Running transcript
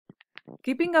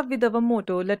Keeping up with our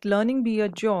motto, let learning be a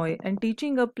joy and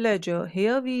teaching a pleasure,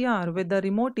 here we are with the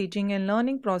remote teaching and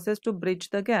learning process to bridge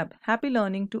the gap. Happy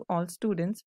learning to all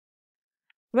students.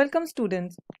 Welcome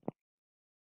students.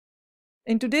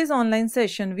 In today's online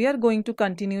session, we are going to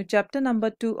continue chapter number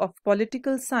 2 of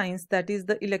political science, that is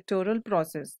the electoral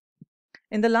process.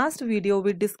 In the last video,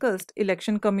 we discussed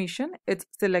election commission, its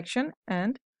selection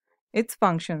and its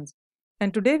functions.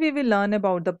 And today we will learn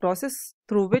about the process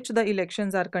through which the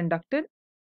elections are conducted,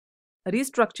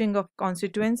 restructuring of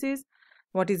constituencies,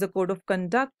 what is the code of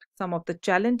conduct, some of the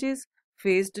challenges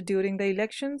faced during the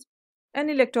elections, and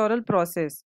electoral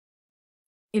process,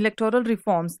 electoral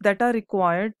reforms that are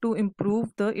required to improve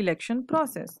the election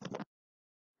process.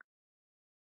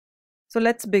 So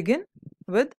let's begin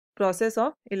with process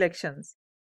of elections.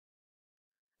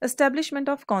 Establishment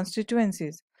of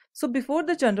constituencies. So before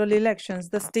the general elections,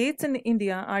 the states in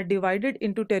India are divided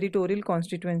into territorial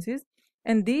constituencies,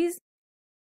 and these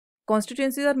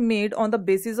constituencies are made on the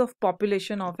basis of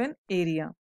population of an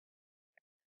area.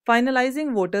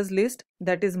 Finalizing voters list,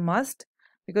 that is must,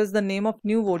 because the name of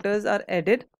new voters are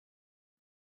added.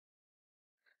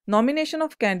 Nomination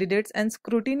of candidates and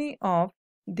scrutiny of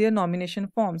their nomination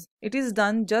forms. It is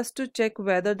done just to check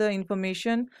whether the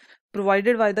information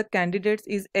provided by the candidates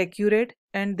is accurate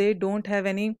and they don't have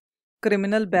any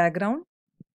criminal background.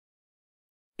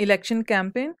 Election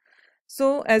campaign.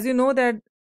 So as you know that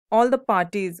all the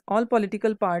parties, all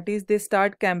political parties, they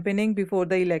start campaigning before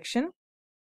the election.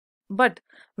 But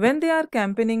when they are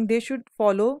campaigning, they should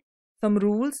follow some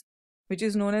rules, which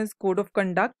is known as code of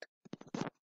conduct.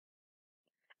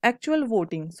 Actual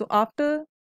voting. So after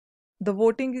the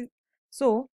voting,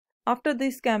 after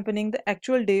this campaigning, the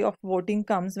actual day of voting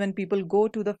comes when people go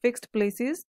to the fixed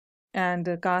places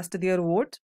and cast their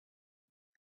vote.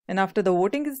 And after the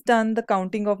voting is done, the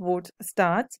counting of votes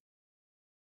starts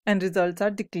and results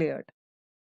are declared.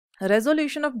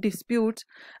 Resolution of disputes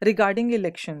regarding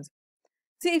elections.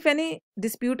 See, if any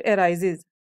dispute arises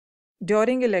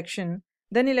during election,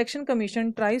 then election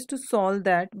commission tries to solve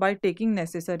that by taking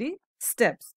necessary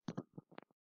steps.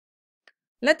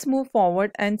 Let's move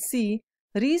forward and see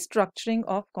restructuring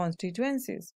of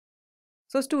constituencies.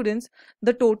 So students,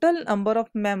 the total number of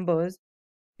members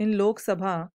in Lok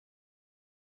Sabha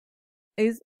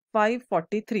is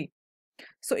 543.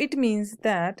 So it means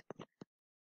that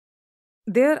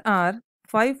there are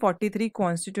 543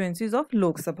 constituencies of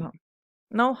Lok Sabha.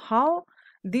 Now how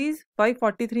these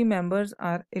 543 members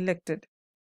are elected?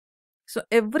 So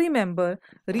every member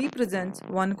represents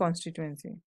one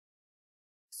constituency.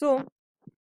 So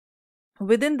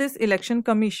within this election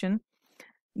commission,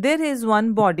 there is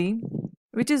one body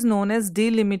which is known as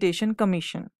Delimitation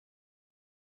Commission.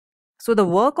 So the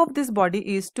work of this body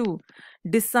is to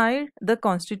decide the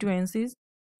constituencies.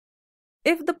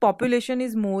 If the population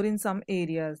is more in some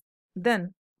areas,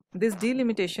 then this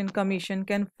Delimitation Commission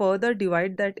can further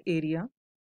divide that area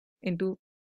into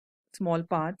small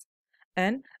parts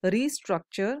and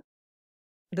restructure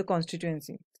the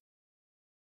constituency.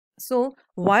 So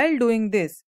while doing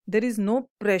this, there is no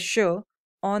pressure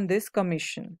on this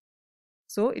commission.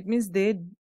 So it means they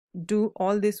do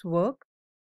all this work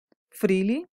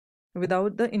freely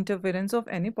without the interference of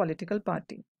any political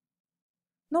party.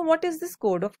 Now, what is this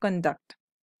code of conduct?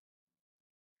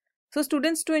 So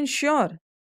students, to ensure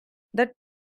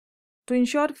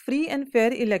free and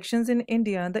fair elections in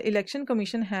India, the Election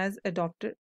Commission has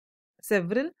adopted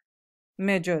several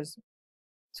measures.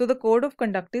 So the code of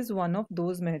conduct is one of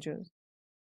those measures.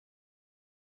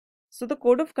 So the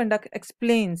code of conduct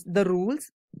explains the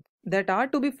rules that are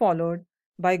to be followed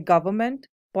by government,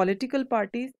 political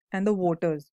parties and the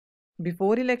voters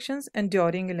before elections and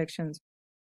during elections.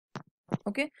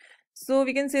 Okay, so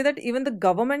we can say that even the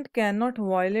government cannot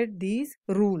violate these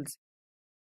rules.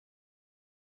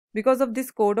 Because of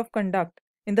this code of conduct,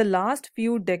 in the last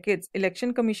few decades,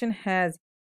 Election Commission has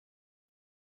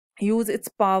used its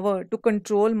power to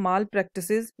control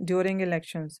malpractices during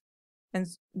elections. And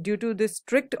due to this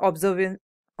strict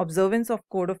observance of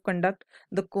code of conduct,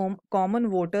 the common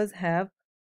voters have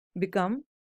become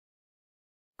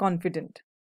confident.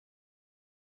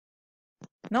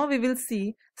 Now we will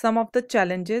see some of the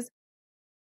challenges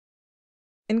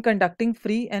in conducting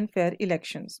free and fair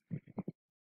elections.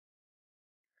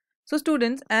 So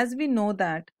students, as we know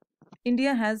that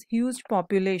India has huge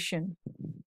population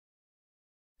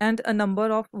and a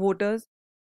number of voters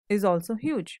is also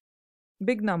huge,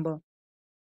 big number.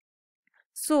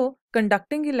 So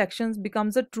conducting elections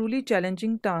becomes a truly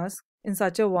challenging task in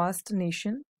such a vast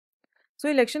nation. So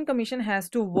Election Commission has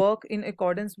to work in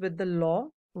accordance with the law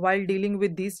while dealing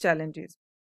with these challenges.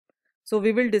 So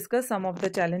we will discuss some of the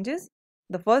challenges.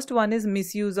 The first one is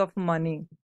misuse of money.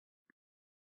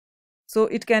 So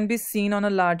it can be seen on a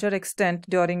larger extent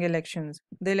during elections.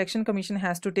 The Election Commission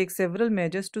has to take several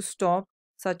measures to stop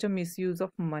such a misuse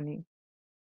of money.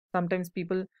 Sometimes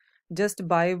people just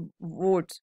buy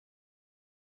votes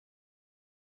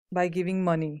by giving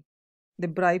money. They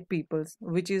bribe people,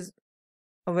 which is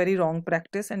a very wrong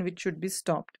practice and which should be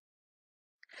stopped.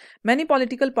 Many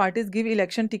political parties give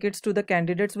election tickets to the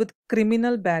candidates with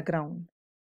criminal background.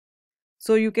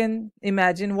 So you can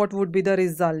imagine what would be the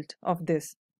result of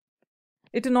this.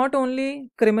 It not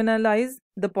only criminalize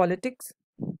the politics,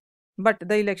 but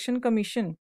the Election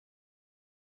Commission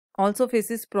also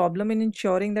faces problem in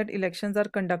ensuring that elections are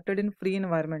conducted in free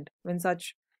environment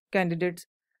candidates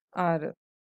are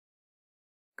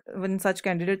when such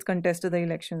candidates contest the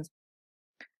elections.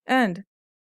 And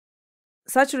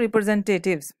such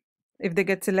representatives, if they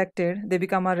get selected, they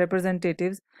become our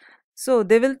representatives. So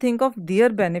they will think of their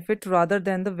benefit rather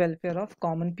than the welfare of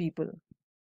common people.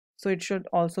 So it should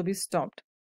also be stopped.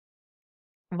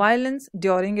 Violence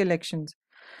during elections.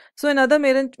 So another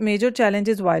major challenge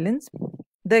is violence.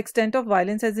 The extent of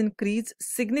violence has increased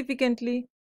significantly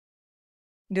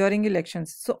during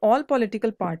elections. So all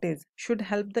political parties should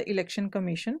help the Election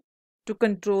Commission to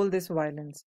control this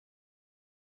violence.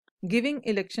 Giving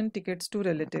election tickets to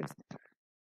relatives.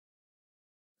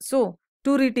 So,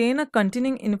 to retain a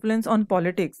continuing influence on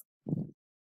politics,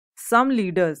 some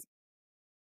leaders,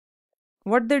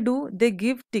 what they do, they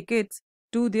give tickets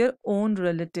to their own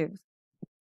relatives.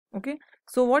 Okay,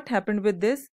 so what happened with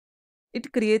this?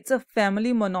 It creates a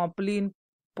family monopoly in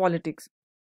politics.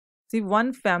 See,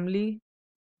 one family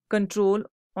control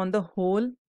on the whole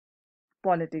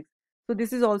politics. So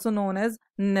this is also known as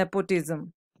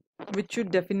nepotism, which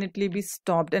should definitely be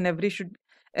stopped, and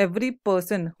every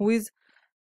person who is,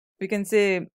 we can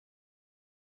say,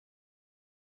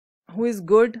 who is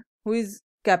good, who is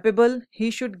capable,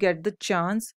 he should get the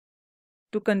chance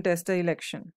to contest the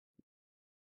election.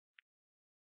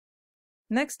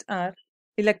 Next are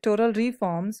electoral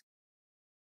reforms.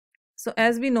 So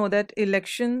as we know that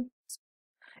election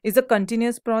is a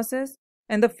continuous process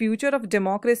and the future of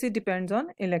democracy depends on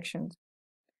elections.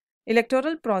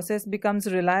 Electoral process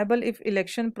becomes reliable if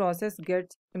election process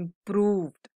gets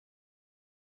improved.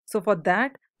 So for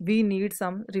that, we need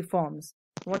some reforms.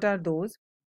 What are those?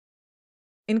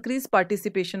 Increase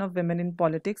participation of women in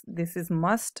politics. This is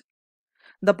must.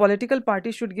 The political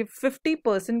party should give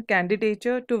 50%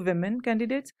 candidature to women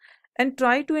candidates and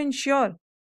try to ensure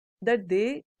that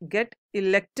they get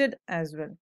elected as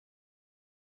well.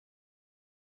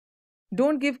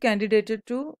 Don't give candidature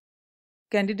to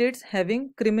candidates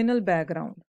having criminal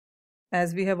background.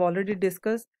 As we have already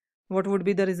discussed, what would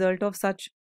be the result of such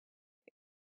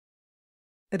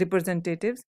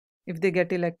representatives if they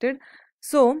get elected?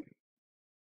 So,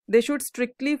 they should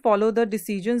strictly follow the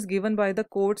decisions given by the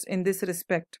courts in this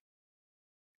respect.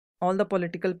 All the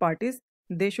political parties,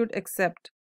 they should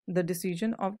accept the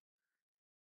decision of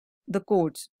the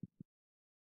courts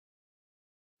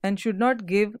and should not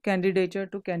give candidature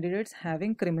to candidates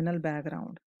having criminal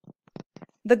background.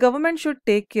 The government should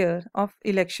take care of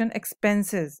election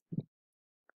expenses.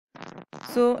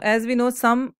 So as we know,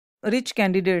 some rich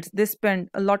candidates, they spend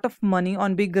a lot of money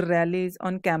on big rallies,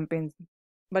 on campaigns,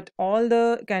 but all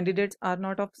the candidates are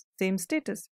not of same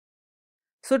status.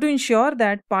 So to ensure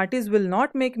that parties will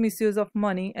not make misuse of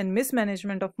money and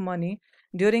mismanagement of money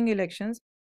during elections,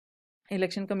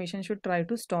 Election Commission should try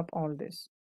to stop all this.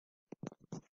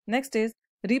 Next is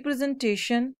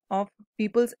Representation of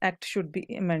People's Act should be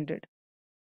amended.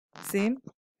 Same.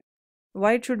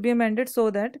 Why it should be amended? So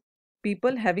that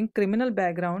people having criminal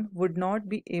background would not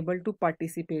be able to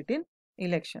participate in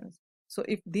elections. So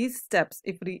if these steps,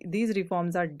 if these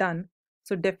reforms are done,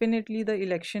 so definitely the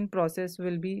election process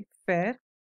will be fair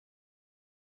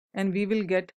and we will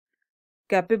get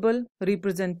capable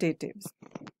representatives.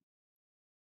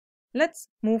 Let's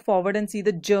move forward and see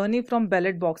the journey from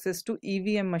ballot boxes to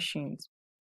EVM machines.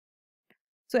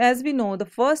 So as we know, the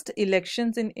first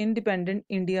elections in independent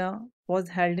India was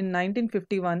held in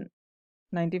 1951,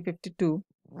 1952.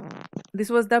 This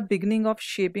was the beginning of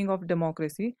shaping of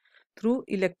democracy through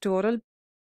electoral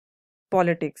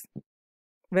politics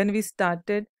when we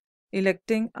started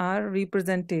electing our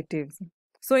representatives.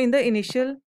 So in the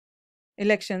initial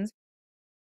elections,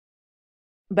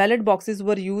 ballot boxes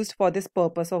were used for this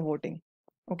purpose of voting.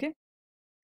 Okay.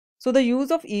 So the use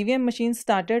of EVM machines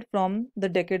started from the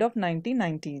decade of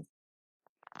 1990s.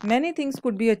 Many things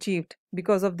could be achieved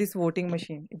because of this voting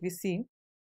machine. If we see,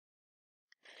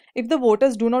 if the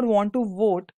voters do not want to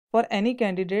vote for any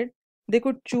candidate, they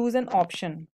could choose an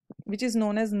option which is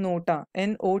known as NOTA,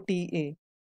 N-O-T-A.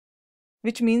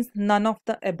 which means none of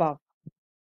the above.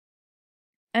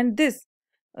 And this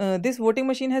voting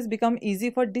machine has become easy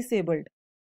for disabled,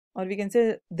 or we can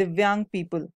say Divyang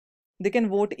people. They can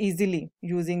vote easily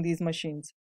using these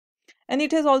machines. And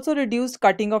it has also reduced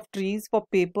cutting of trees for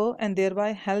paper and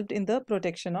thereby helped in the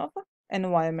protection of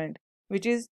environment, which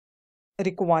is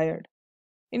required.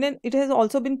 It has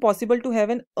also been possible to have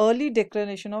an early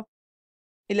declaration of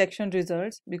election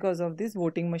results because of these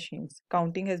voting machines.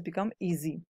 Counting has become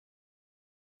easy.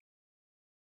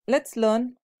 Let's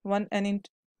learn one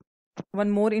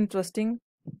more interesting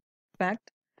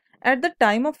fact. At the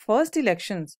time of first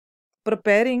elections,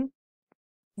 preparing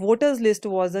voters list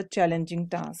was a challenging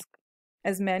task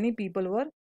as many people were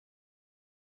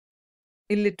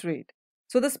illiterate.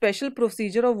 So the special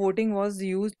procedure of voting was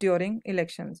used during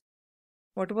elections.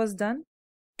 What was done?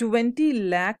 20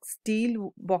 lakh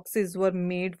steel boxes were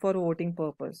made for voting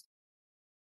purpose.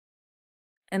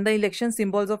 And the election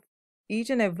symbols of each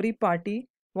and every party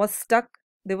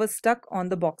they were stuck on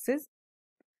the boxes.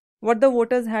 What the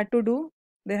voters had to do,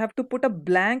 they have to put a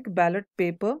blank ballot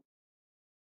paper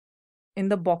in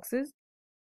the boxes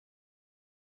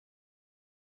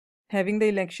having the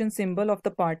election symbol of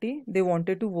the party they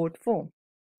wanted to vote for.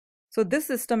 So this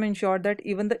system ensured that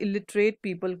even the illiterate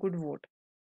people could vote.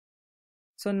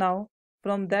 So now,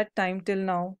 from that time till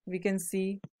now, we can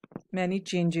see many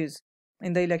changes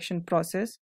in the election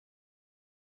process.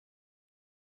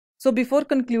 So before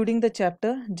concluding the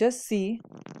chapter, just see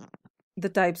the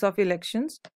types of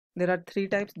elections. There are three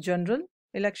types: general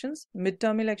elections,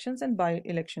 midterm elections, and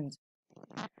by-elections.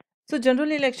 So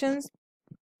general elections,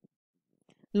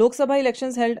 Lok Sabha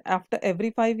elections held after every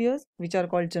 5 years, which are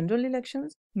called general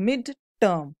elections.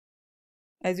 Mid-term,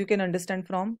 as you can understand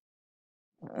from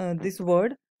this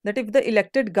word, that if the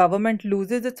elected government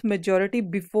loses its majority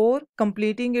before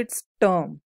completing its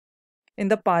term in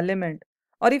the parliament,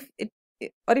 or if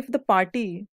the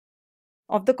party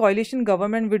of the coalition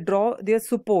government withdraw their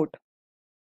support,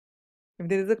 if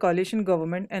there is a coalition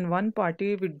government and one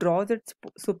party withdraws its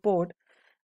support,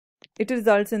 it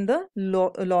results in the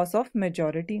loss of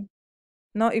majority.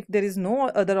 Now, if there is no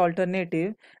other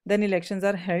alternative, then elections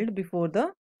are held before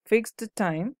the fixed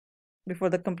time, before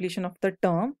the completion of the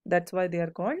term. That's why they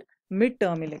are called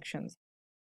mid-term elections.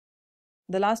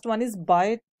 The last one is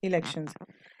by-elections.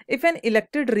 If an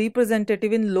elected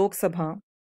representative in Lok Sabha,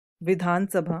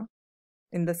 Vidhan Sabha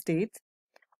in the states,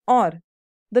 or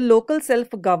the local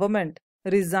self-government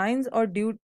resigns or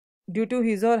due to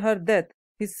his or her death,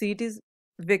 his seat is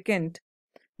vacant,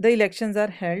 the elections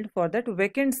are held for that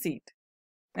vacant seat.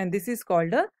 And this is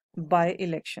called a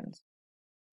by-elections.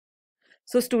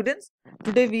 So students,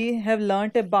 today we have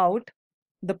learnt about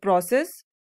the process,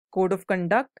 code of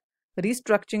conduct,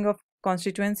 restructuring of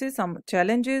constituencies, some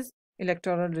challenges,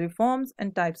 electoral reforms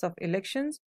and types of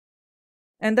elections,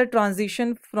 and the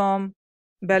transition from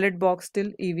ballot box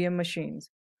till EVM machines.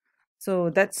 So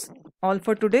that's all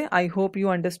for today. I hope you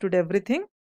understood everything.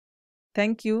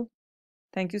 Thank you.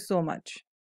 Thank you so much.